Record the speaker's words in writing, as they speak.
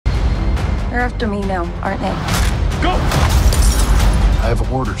They're after me now, aren't they? Go! I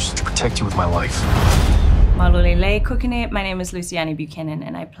have orders to protect you with my life. Malolele Kukine. My name is Luciane Buchanan,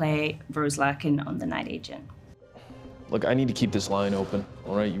 and I play Rose Larkin on The Night Agent. Look, I need to keep this line open,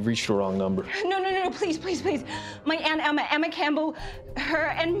 all right? You reached the wrong number. No, please. My Aunt Emma Campbell, her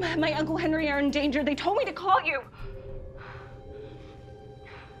and my Uncle Henry are in danger. They told me to call you.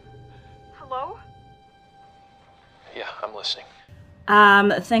 Hello? Yeah, I'm listening.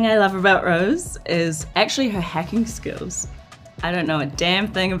 The thing I love about Rose is actually her hacking skills. I don't know a damn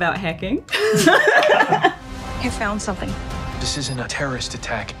thing about hacking. I found something. This isn't a terrorist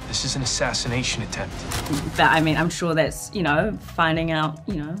attack. This is an assassination attempt. But I mean, I'm sure that's, finding out,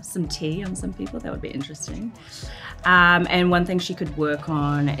 some tea on some people. That would be interesting. And one thing she could work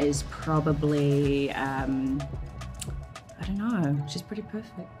on is probably, I don't know, she's pretty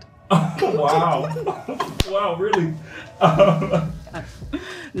perfect. Wow. Wow, really?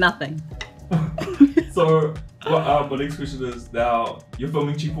 Nothing. So, my next question is, now, you're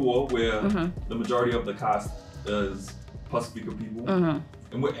filming Chipua, where the majority of the cast is Pacifica people. And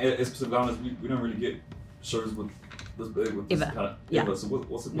as Pacific Islanders, we don't really get shows with this big, with this kind of... Yeah. So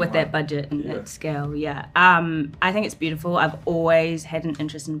what's it with that budget and that scale, yeah. I think it's beautiful. I've always had an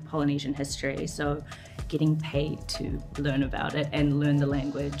interest in Polynesian history, so getting paid to learn about it and learn the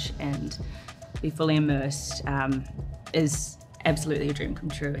language and be fully immersed is absolutely a dream come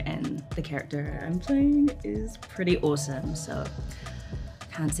true, and the character I'm playing is pretty awesome, so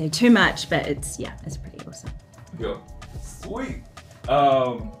can't say too much, but it's pretty awesome. Yeah. Sweet.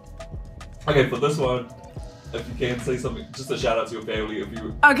 Okay, for this one, if you can say something, just a shout out to your family if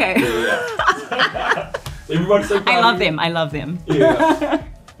you... Okay. Yeah. Everybody's so proud I love of you. them, I love them. Yeah.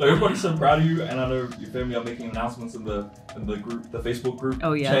 So everybody's so proud of you, and I know your family are making announcements in the group, the Facebook group,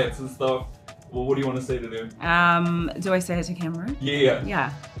 chats and stuff. Well, what do you want to say to them? Do I say it to camera? Yeah.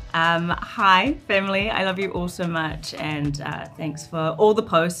 Yeah. Hi, family. I love you all so much, and thanks for all the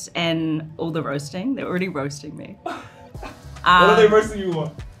posts and all the roasting. They're already roasting me. What are they roasting you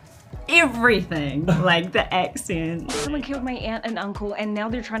on? Everything, like the accent. Someone killed my aunt and uncle, and now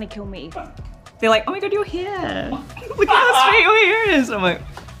they're trying to kill me. They're like, oh my god, your hair. Look at how straight your hair is. I'm like,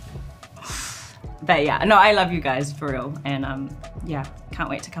 but yeah, no, I love you guys for real, and yeah, can't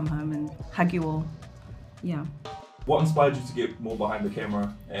wait to come home and hug you all. Yeah. What inspired you to get more behind the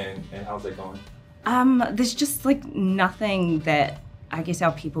camera, and how's that going? There's just like nothing that I guess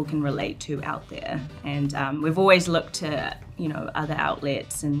our people can relate to out there, and we've always looked to other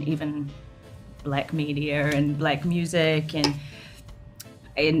outlets and even black media and black music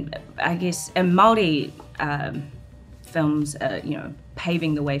and I guess and Māori films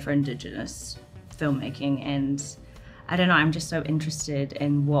paving the way for Indigenous filmmaking, and I don't know, I'm just so interested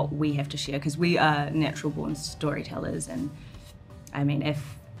in what we have to share because we are natural born storytellers, and I mean if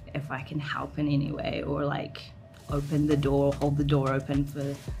I can help in any way or like open the door, hold the door open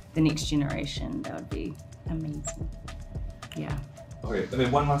for the next generation, that would be amazing. Yeah. Okay, and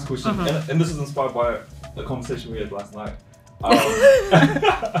then one last question, and this is inspired by a conversation we had last night.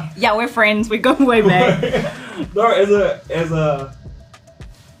 Yeah, we're friends. We go way back. No, as a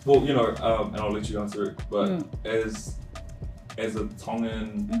well, and I'll let you answer it. But as a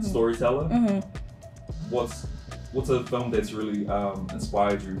Tongan storyteller, what's a film that's really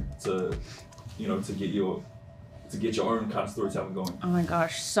inspired you to get your own kind of storytelling going? Oh my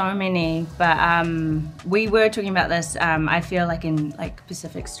gosh, so many. But we were talking about this. I feel like in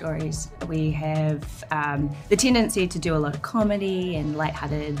Pacific stories, we have the tendency to do a lot of comedy and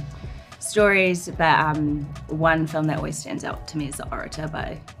lighthearted stories. But one film that always stands out to me is The Orator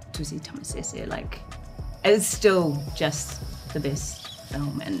by Tusi Tamasese. Like, it's still just the best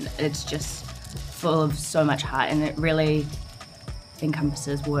film, and it's just full of so much heart, and it really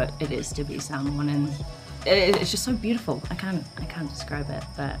encompasses what it is to be Samoan, and it's just so beautiful. I can't describe it,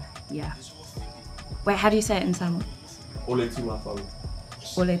 but yeah. Wait, how do you say it in Samoan? Ole tula fale.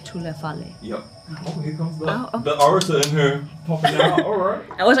 Ole tula fale. Yep. Okay. Oh, here comes the orator in her popping out. All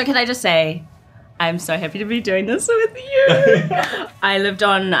right. Also, can I just say, I'm so happy to be doing this with you. I lived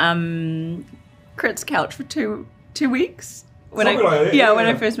on Krit's couch for two weeks when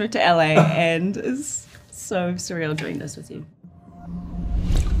I first moved to LA, and it's so surreal doing this with you.